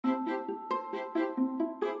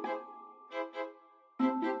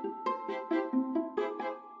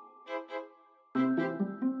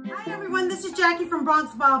this is Jackie from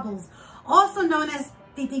Bronx Baubles, also known as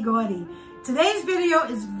Titi Gordy. Today's video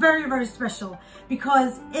is very, very special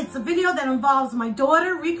because it's a video that involves my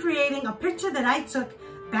daughter recreating a picture that I took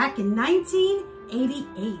back in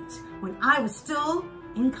 1988 when I was still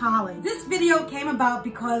in college. This video came about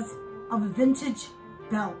because of a vintage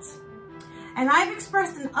belt. And I've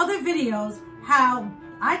expressed in other videos how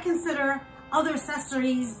I consider other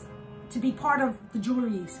accessories to be part of the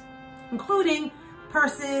jewelries, including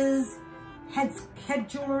purses, head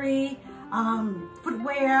jewelry,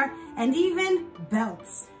 footwear, and even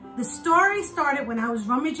belts. The story started when I was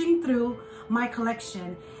rummaging through my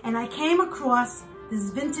collection and I came across this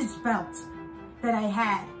vintage belt that I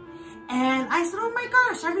had. And I said, oh my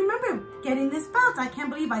gosh, I remember getting this belt. I can't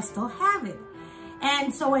believe I still have it.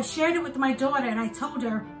 And so I shared it with my daughter and I told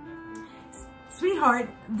her, sweetheart,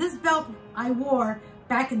 this belt I wore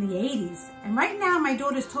back in the 80s. And right now my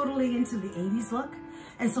daughter's totally into the 80s look.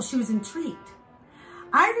 And so she was intrigued.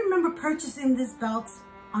 I remember purchasing this belt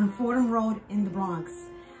on Fordham Road in the Bronx.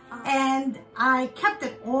 And I kept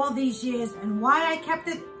it all these years. And why I kept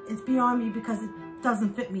it is beyond me because it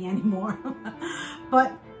doesn't fit me anymore.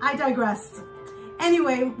 But I digress.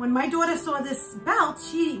 Anyway, when my daughter saw this belt,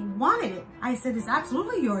 she wanted it. I said, it's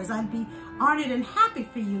absolutely yours. I'd be honored and happy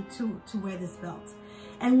for you to wear this belt.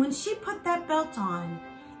 And when she put that belt on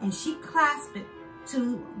and she clasped it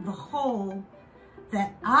to the hole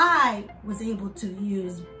that I was able to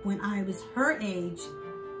use when I was her age,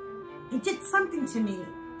 it did something to me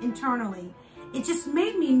internally. It just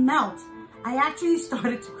made me melt. I actually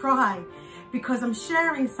started to cry because I'm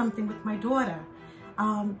sharing something with my daughter.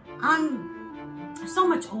 I'm so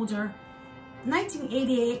much older.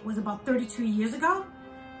 1988 was about 32 years ago.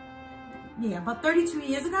 Yeah, about 32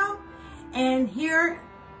 years ago. And here,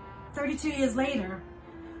 32 years later,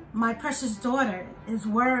 my precious daughter is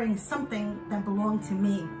wearing something that belonged to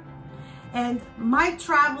me. And my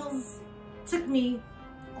travels took me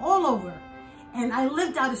all over. And I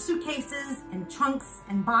lived out of suitcases and trunks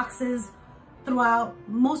and boxes throughout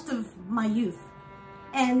most of my youth.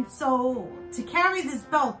 And so to carry this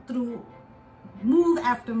belt through move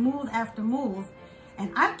after move after move,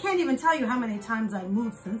 and I can't even tell you how many times I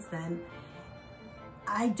moved since then.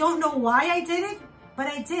 I don't know why I did it, but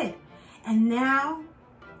I did. And now,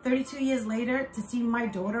 32 years later, to see my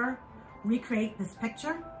daughter recreate this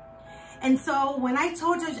picture. And so when I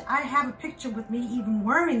told her I have a picture with me even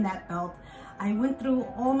wearing that belt, I went through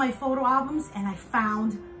all my photo albums and I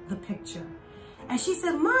found the picture. And she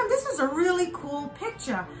said, Mom, this is a really cool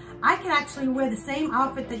picture. I can actually wear the same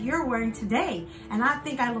outfit that you're wearing today. And I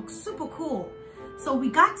think I look super cool. So we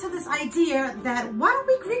got to this idea that why don't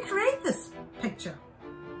we recreate this picture?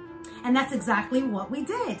 And that's exactly what we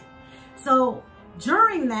did. So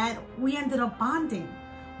during that, we ended up bonding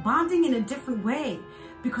in a different way,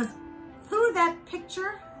 because through that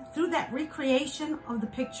picture, through that recreation of the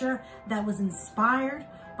picture that was inspired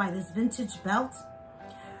by this vintage belt,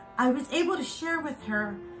 I was able to share with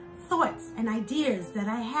her thoughts and ideas that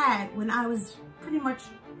I had when I was pretty much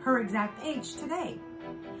her exact age today.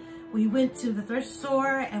 We went to the thrift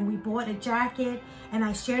store and we bought a jacket, and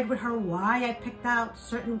I shared with her why I picked out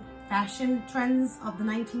certain fashion trends of the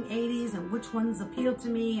 1980s and which ones appealed to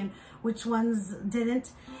me and which ones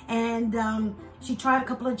didn't. And she tried a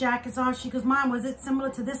couple of jackets on. She goes, Mom, was it similar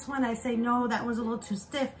to this one? I say, no, that was a little too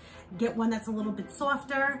stiff. Get one that's a little bit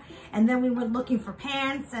softer. And then we went looking for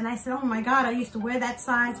pants. And I said, oh my God, I used to wear that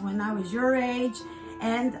size when I was your age.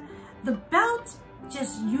 And the belt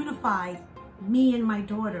just unified me and my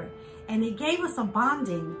daughter. And it gave us a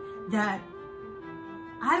bonding that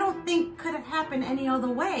I don't think could have happened any other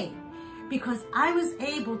way, because I was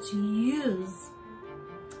able to use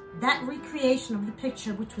that recreation of the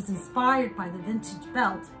picture, which was inspired by the vintage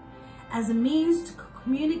belt, as a means to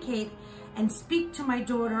communicate and speak to my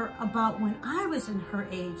daughter about when I was in her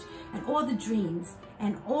age and all the dreams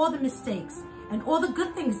and all the mistakes and all the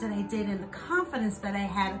good things that I did and the confidence that I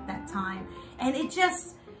had at that time. And it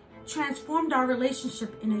just transformed our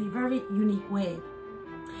relationship in a very unique way.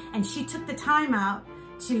 And she took the time out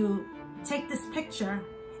to take this picture,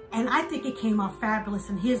 and I think it came out fabulous.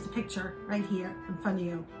 And here's the picture right here in front of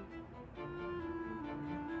you.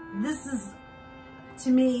 This is,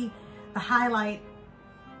 to me, the highlight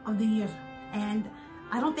of the year, and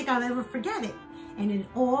I don't think I'll ever forget it. And it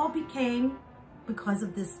all became because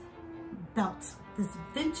of this belt, this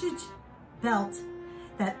vintage belt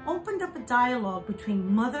that opened up a dialogue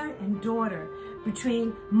between mother and daughter,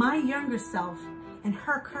 between my younger self and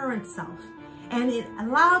her current self. And it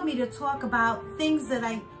allowed me to talk about things that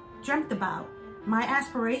I dreamt about, my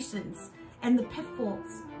aspirations and the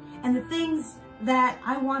pitfalls and the things that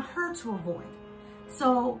I want her to avoid.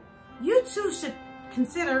 So you too should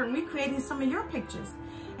consider recreating some of your pictures.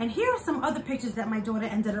 And here are some other pictures that my daughter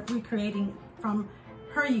ended up recreating from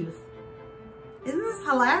her youth. Isn't this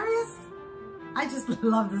hilarious? I just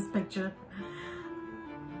love this picture.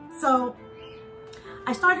 So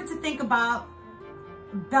I started to think about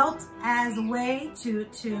belt as a way to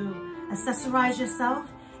accessorize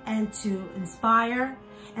yourself and to inspire.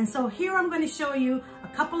 And so here I'm going to show you a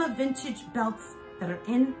couple of vintage belts that are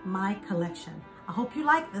in my collection. I hope you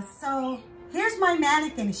like this. So here's my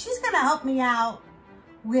mannequin. She's going to help me out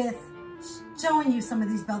with showing you some of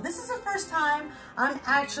these belts. This is the first time I'm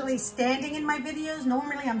actually standing in my videos.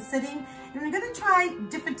 Normally I'm sitting, and I'm going to try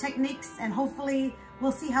different techniques, and hopefully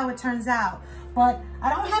we'll see how it turns out. But I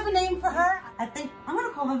don't have a name for her. I think I'm going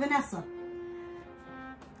to call her Vanessa.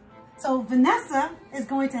 So Vanessa is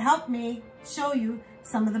going to help me show you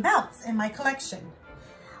some of the belts in my collection.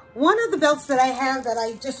 One of the belts that I have that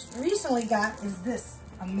I just recently got is this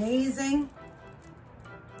amazing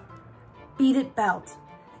beaded belt.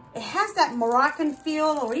 It has that Moroccan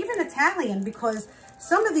feel, or even Italian, because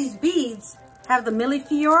some of these beads have the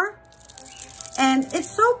millefiore, and it's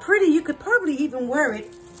so pretty you could probably even wear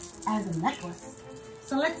it as a necklace.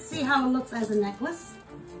 So let's see how it looks as a necklace.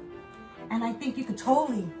 And I think you could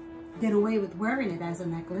totally get away with wearing it as a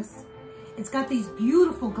necklace. It's got these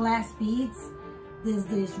beautiful glass beads.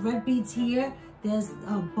 There's red beads here. There's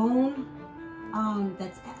a bone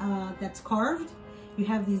that's carved. You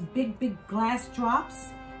have these big glass drops.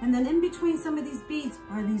 And then in between some of these beads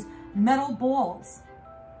are these metal balls.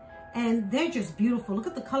 And they're just beautiful. Look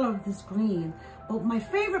at the color of this green. But my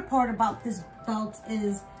favorite part about this belt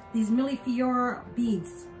is these millefiore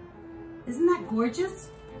beads. Isn't that gorgeous?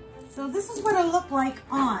 So this is what it looked like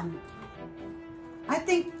on. I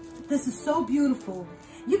think this is so beautiful.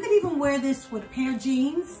 You could even wear this with a pair of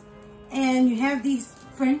jeans, and you have these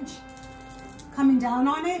fringe coming down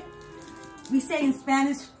on it. We say in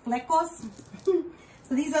Spanish, flecos.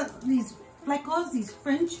 So these are these flecos, these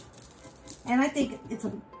fringe, and I think it's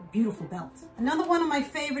a beautiful belt. Another one of my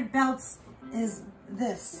favorite belts is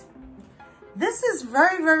this. This is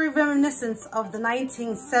very reminiscent of the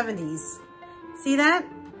 1970s. See that?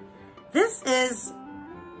 This is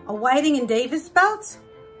a Whiting and Davis belt,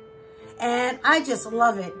 and I just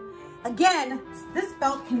love it. Again, this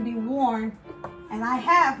belt can be worn, and I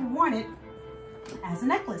have worn it as a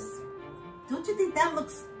necklace. Don't you think that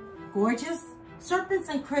looks gorgeous? Serpents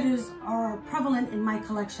and critters are prevalent in my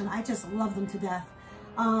collection. I just love them to death.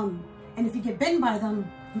 And if you get bitten by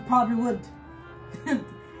them, you probably would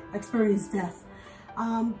experience death.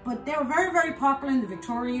 But they were very popular in the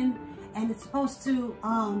Victorian, and it's supposed to,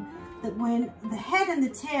 that when the head and the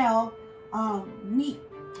tail meet,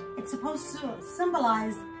 it's supposed to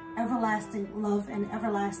symbolize everlasting love and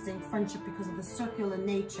everlasting friendship because of the circular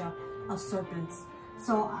nature of serpents.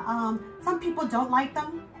 So some people don't like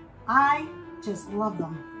them. I just love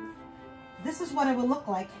them. This is what it would look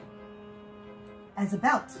like as a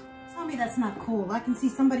belt. Tell me that's not cool. I can see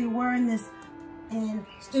somebody wearing this in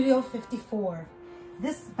Studio 54.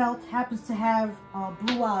 This belt happens to have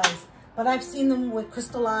blue eyes, but I've seen them with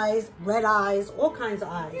crystal eyes, red eyes, all kinds of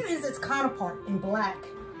eyes. Here is its counterpart in black.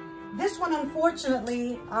 This one,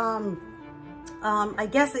 unfortunately, I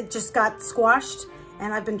guess it just got squashed,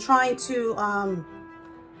 and I've been trying to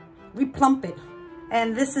replump it.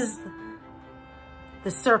 And this is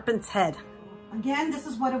the serpent's head. Again, this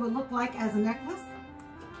is what it would look like as a necklace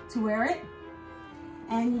to wear it.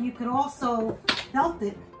 And you could also belt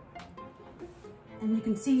it, and you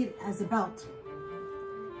can see it as a belt.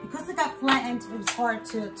 Because it got flattened, it was hard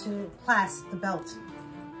to clasp the belt.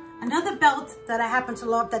 Another belt that I happen to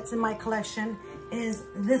love that's in my collection is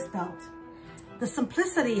this belt. The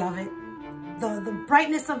simplicity of it, the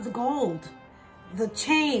brightness of the gold, the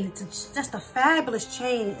chain, it's just a fabulous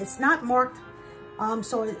chain. It's not marked,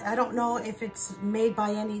 so I don't know if it's made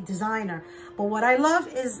by any designer. But what I love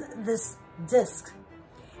is this disc.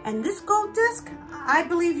 And this gold disc, I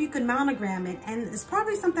believe you can monogram it. And it's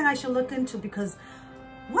probably something I should look into, because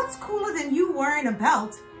what's cooler than you wearing a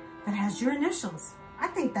belt that has your initials? I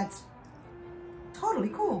think that's totally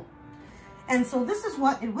cool. And so this is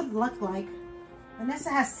what it would look like. Vanessa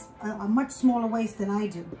has a much smaller waist than I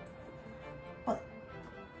do. But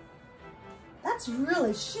that's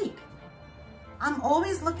really chic. I'm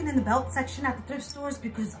always looking in the belt section at the thrift stores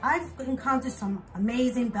because I've encountered some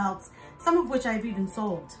amazing belts, some of which I've even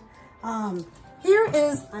sold. Here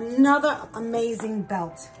is another amazing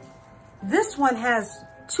belt. This one has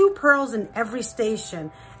 2 pearls in every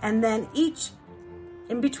station, and then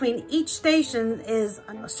in between each station is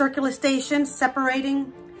a circular station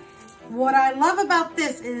separating. What I love about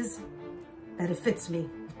this is that it fits me.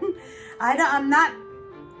 I'm not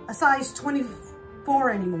a size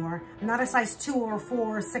 24 anymore. I'm not a size 2 or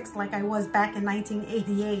 4 or 6 like I was back in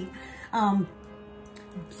 1988.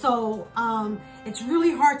 It's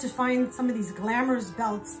really hard to find some of these glamorous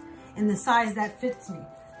belts in the size that fits me.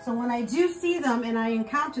 So when I do see them and I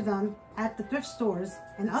encounter them at the thrift stores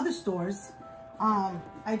and other stores,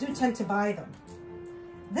 I do tend to buy them.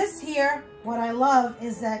 This here, what I love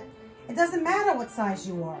is that it doesn't matter what size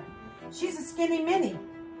you are. She's a skinny mini,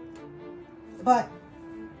 but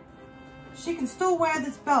she can still wear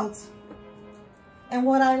this belt. And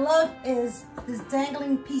what I love is this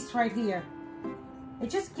dangling piece right here. It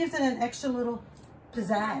just gives it an extra little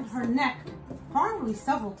pizzazz. Her neck, probably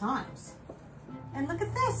several times. And look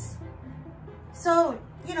at this. So,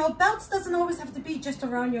 you know, belts doesn't always have to be just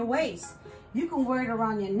around your waist. You can wear it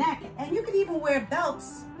around your neck, and you can even wear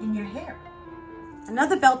belts in your hair.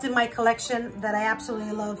 Another belt in my collection that I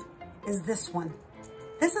absolutely love is this one.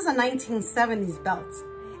 This is a 1970s belt,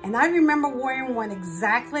 and I remember wearing one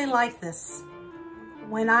exactly like this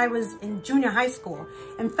when I was in junior high school.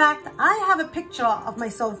 In fact, I have a picture of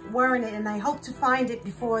myself wearing it, and I hope to find it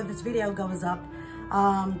before this video goes up.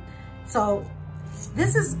 So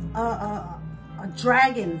this is a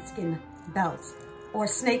dragon skin belt, or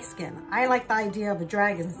snake skin. I like the idea of a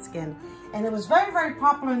dragon skin. And it was very, very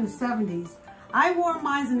popular in the 70s. I wore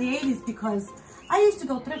mine in the 80s because I used to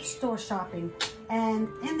go thrift store shopping. And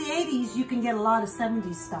in the 80s, you can get a lot of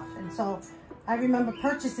 70s stuff. And so I remember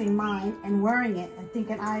purchasing mine and wearing it and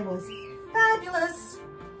thinking I was fabulous.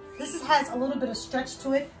 This has a little bit of stretch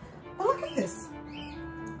to it. But look at this.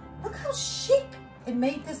 Look how chic it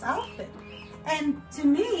made this outfit. And to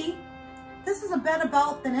me, this is a better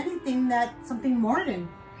belt than anything that something modern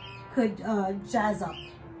could jazz up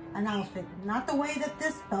an outfit. Not the way that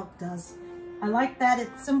this belt does. I like that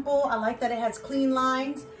it's simple. I like that it has clean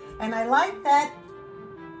lines. And I like that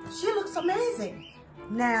she looks amazing.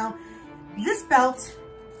 Now, this belt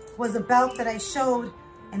was a belt that I showed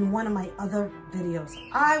in one of my other videos.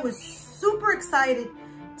 I was super excited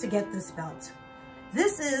to get this belt.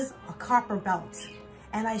 This is a copper belt.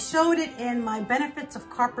 And I showed it in my Benefits of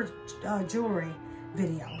Copper Jewelry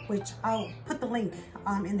video, which I'll put the link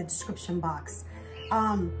in the description box.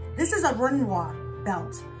 This is a Renoir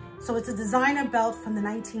belt. So it's a designer belt from the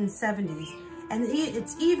 1970s. And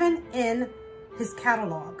it's even in his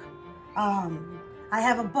catalog. I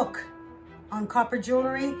have a book on copper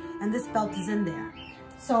jewelry, and this belt is in there.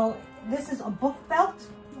 So this is a book belt.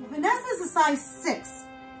 Vanessa is a size 6,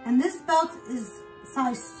 and this belt is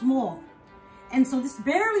size small. And so this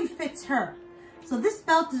barely fits her. So this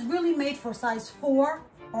belt is really made for size 4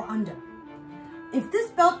 or under. If this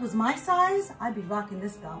belt was my size, I'd be rocking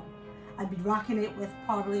this belt. I'd be rocking it with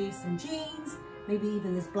probably some jeans, maybe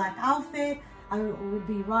even this black outfit. I would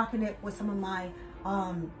be rocking it with some of my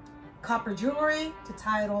copper jewelry to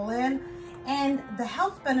tie it all in. And the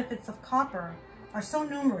health benefits of copper are so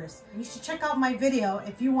numerous. You should check out my video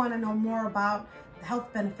if you want to know more about the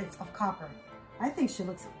health benefits of copper. I think she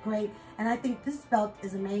looks great, and I think this belt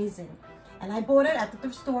is amazing. And I bought it at the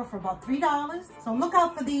thrift store for about $3. So look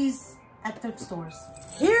out for these at thrift stores.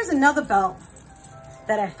 Here's another belt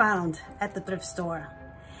that I found at the thrift store.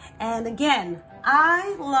 And again,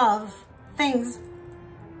 I love things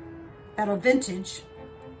that are vintage,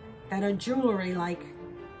 that are jewelry like,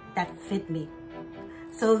 that fit me.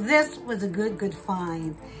 So this was a good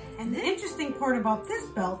find. And the interesting part about this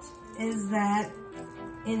belt is that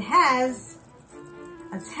it has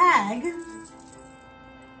a tag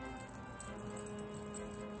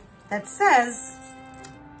that says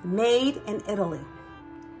made in Italy.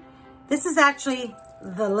 This is actually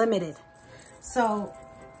the limited. So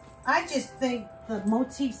I just think the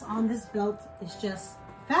motifs on this belt is just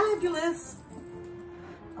fabulous.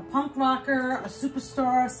 A punk rocker, a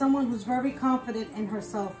superstar, someone who's very confident in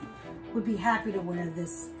herself would be happy to wear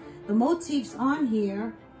this. The motifs on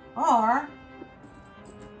here are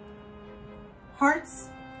hearts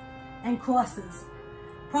and crosses.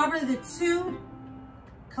 Probably the two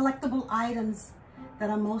collectible items that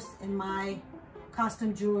are most in my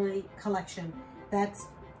costume jewelry collection. That's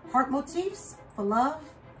heart motifs for love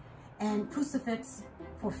and crucifix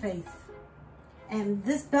for faith. And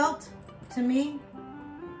this belt, to me,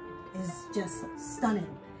 is just stunning.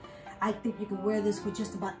 I think you can wear this with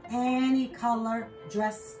just about any color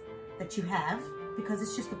dress that you have, because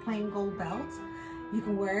it's just a plain gold belt. You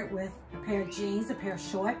can wear it with a pair of jeans, a pair of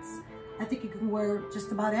shorts. I think you can wear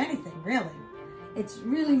just about anything, really. It's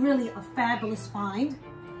really a fabulous find.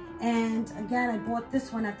 And again, I bought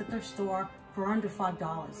this one at the thrift store for under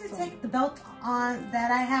 $5. So take the belt on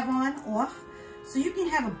that I have on off so you can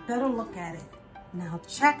have a better look at it. Now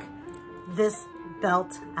check this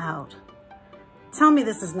belt out. Tell me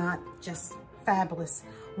this is not just fabulous.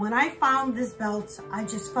 When I found this belt, I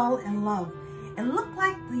just fell in love. It looked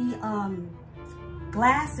like the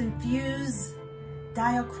glass infused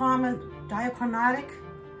diachromatic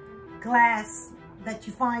glass that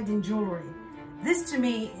you find in jewelry. This to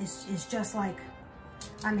me is just like,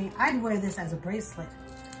 I mean, I'd wear this as a bracelet.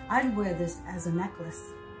 I'd wear this as a necklace,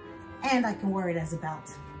 and I can wear it as a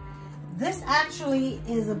belt. This actually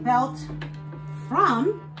is a belt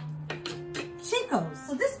from Chico's.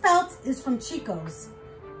 So this belt is from Chico's.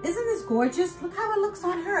 Isn't this gorgeous? Look how it looks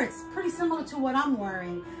on her. It's pretty similar to what I'm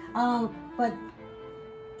wearing. But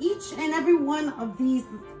each and every one of these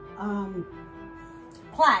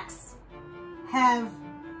plaques have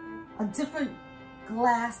a different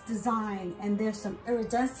glass design, and there's some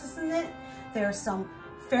iridescence in it. There's some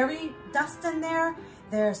fairy dust in there.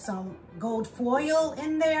 There's some gold foil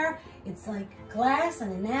in there. It's like glass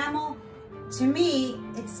and enamel. To me,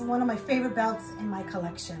 it's one of my favorite belts in my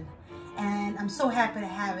collection, and I'm so happy to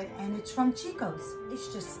have it. And it's from Chico's.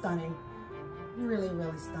 It's just stunning. Really,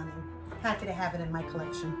 really stunning. Happy to have it in my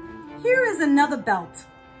collection. Here is another belt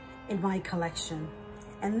in my collection,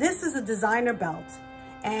 and this is a designer belt,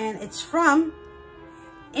 and it's from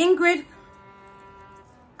Ingrid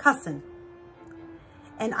Cusson.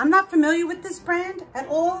 And I'm not familiar with this brand at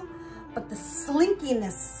all, but the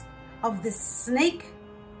slinkiness of this snake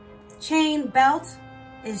chain belt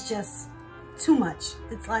is just too much.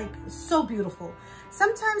 It's like so beautiful.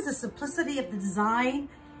 Sometimes the simplicity of the design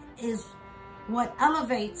is what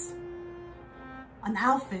elevates an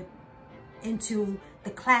outfit into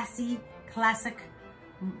the classy, classic,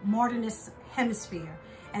 modernist hemisphere.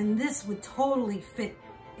 And this would totally fit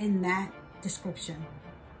in that description.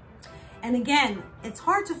 And again, it's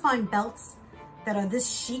hard to find belts that are this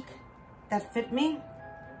chic, that fit me.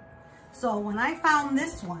 So when I found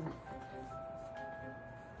this one,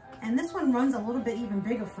 and this one runs a little bit even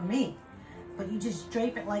bigger for me, but you just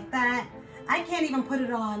drape it like that. I can't even put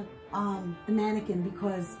it on the mannequin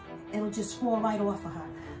because it'll just fall right off of her.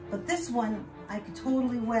 But this one, I could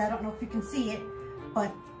totally wear. I don't know if you can see it,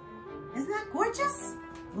 but isn't that gorgeous?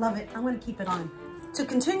 Love it. I'm going to keep it on. To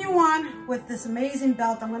continue on with this amazing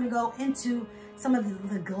belt, I'm going to go into some of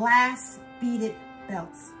the glass beaded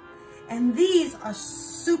belts. And these are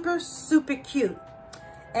super, super cute.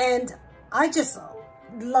 And I just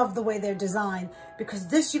love the way they're designed, because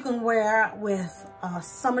this you can wear with a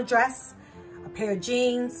summer dress, a pair of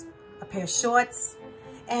jeans, a pair of shorts.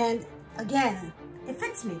 And again, it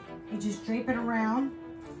fits me. You just drape it around,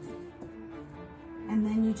 and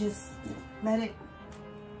then you just let it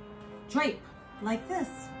drape like this.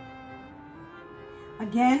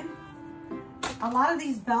 Again, a lot of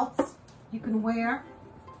these belts you can wear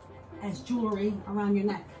as jewelry around your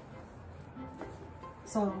neck.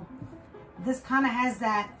 So this kind of has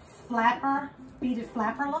that flapper, beaded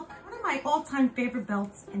flapper look. One of my all-time favorite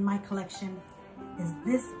belts in my collection is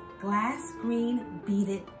this glass green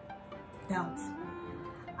beaded belt.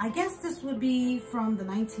 I guess this would be from the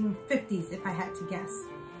 1950s if I had to guess.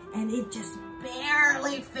 And it just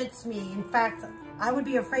barely fits me. In fact, I would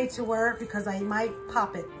be afraid to wear it because I might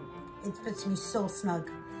pop it. It fits me so snug.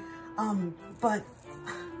 But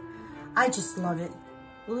I just love it.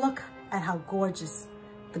 Look at how gorgeous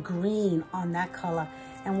the green on that color.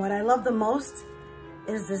 And what I love the most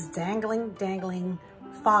is this dangling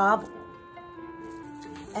fob.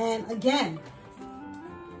 And again,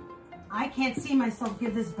 I can't see myself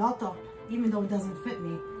give this belt up, even though it doesn't fit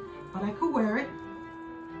me. But I could wear it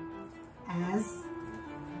as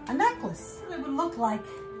a necklace. It would look like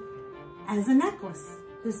as a necklace.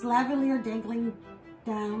 This lavalier dangling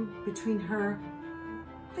down between her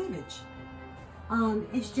cleavage.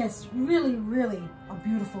 It's just really, really a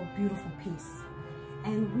beautiful, beautiful piece.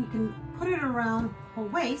 And we can put it around her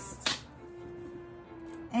waist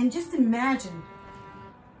and just imagine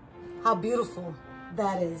how beautiful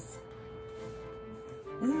that is.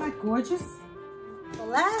 Isn't that gorgeous? The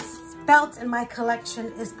last belt in my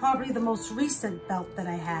collection is probably the most recent belt that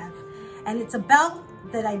I have. And it's a belt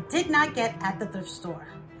that I did not get at the thrift store.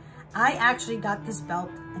 I actually got this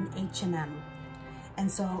belt in H&M. And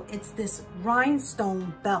so it's this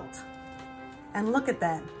rhinestone belt. And look at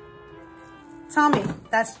that. Tell me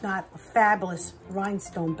that's not a fabulous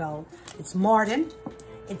rhinestone belt. It's modern.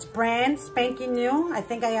 It's brand spanking new. I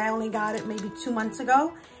think I only got it maybe 2 months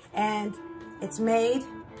ago. And it's made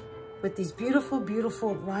with these beautiful,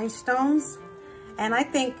 beautiful rhinestones. And I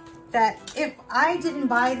think that if I didn't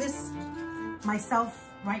buy this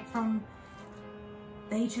myself right from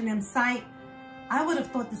the H&M site, I would have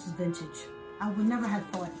thought this was vintage. I would never have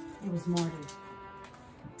thought it was modern.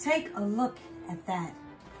 Take a look at that.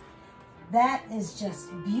 That is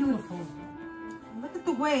just beautiful. Look at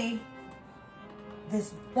the way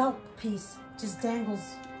this belt piece just dangles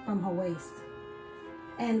from her waist.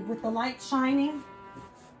 And with the light shining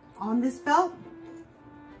on this belt,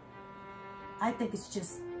 I think it's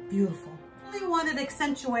just beautiful. I really wanted to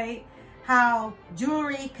accentuate how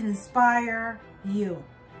jewelry can inspire you.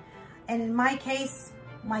 And in my case,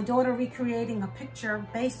 my daughter recreating a picture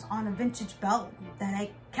based on a vintage belt that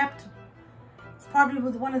I kept. It's probably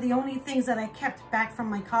one of the only things that I kept back from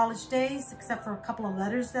my college days, except for a couple of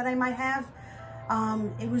letters that I might have.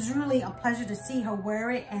 It was really a pleasure to see her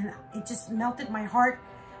wear it, and it just melted my heart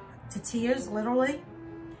to tears, literally.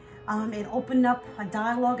 It opened up a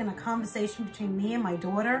dialogue and a conversation between me and my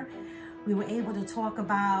daughter. We were able to talk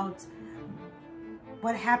about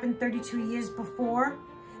what happened 32 years before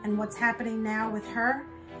and what's happening now with her,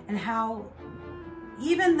 and how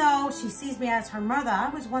even though she sees me as her mother, I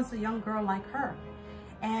was once a young girl like her.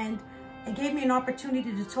 And it gave me an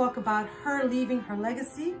opportunity to talk about her leaving her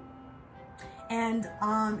legacy. And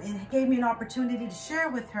it gave me an opportunity to share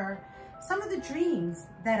with her some of the dreams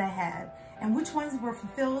that I had, and which ones were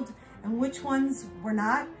fulfilled and which ones were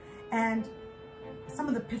not, and some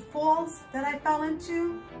of the pitfalls that I fell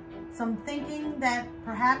into, some thinking that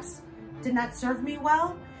perhaps did not serve me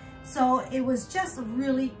well. So it was just a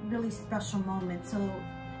really, really special moment. So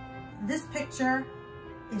this picture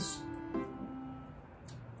is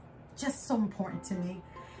just so important to me.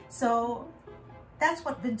 So that's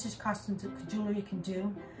what vintage costume jewelry can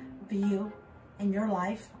do for you in your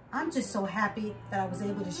life. I'm just so happy that I was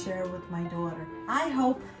able to share with my daughter. I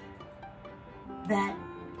hope that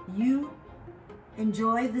you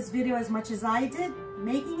enjoy this video as much as I did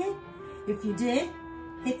making it. If you did,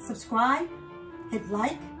 hit subscribe, hit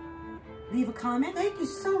like, leave a comment. Thank you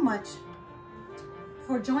so much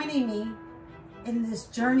for joining me in this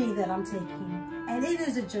journey that I'm taking. And it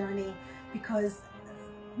is a journey, because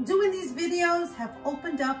doing these videos have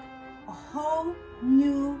opened up a whole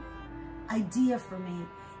new idea for me.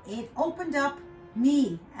 It opened up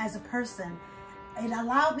me as a person. It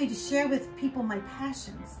allowed me to share with people my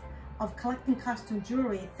passions of collecting costume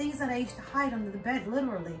jewelry, things that I used to hide under the bed,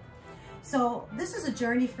 literally. So this is a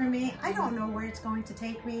journey for me. I don't know where it's going to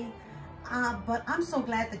take me, but I'm so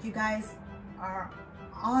glad that you guys are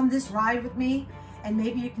on this ride with me, and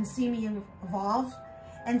maybe you can see me evolve.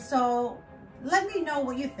 And so let me know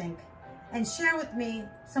what you think, and share with me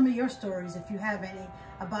some of your stories, if you have any,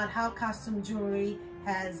 about how costume jewelry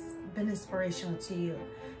has been inspirational to you.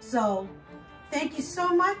 So thank you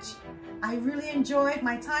so much. I really enjoyed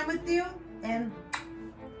my time with you, and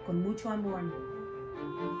con mucho amor.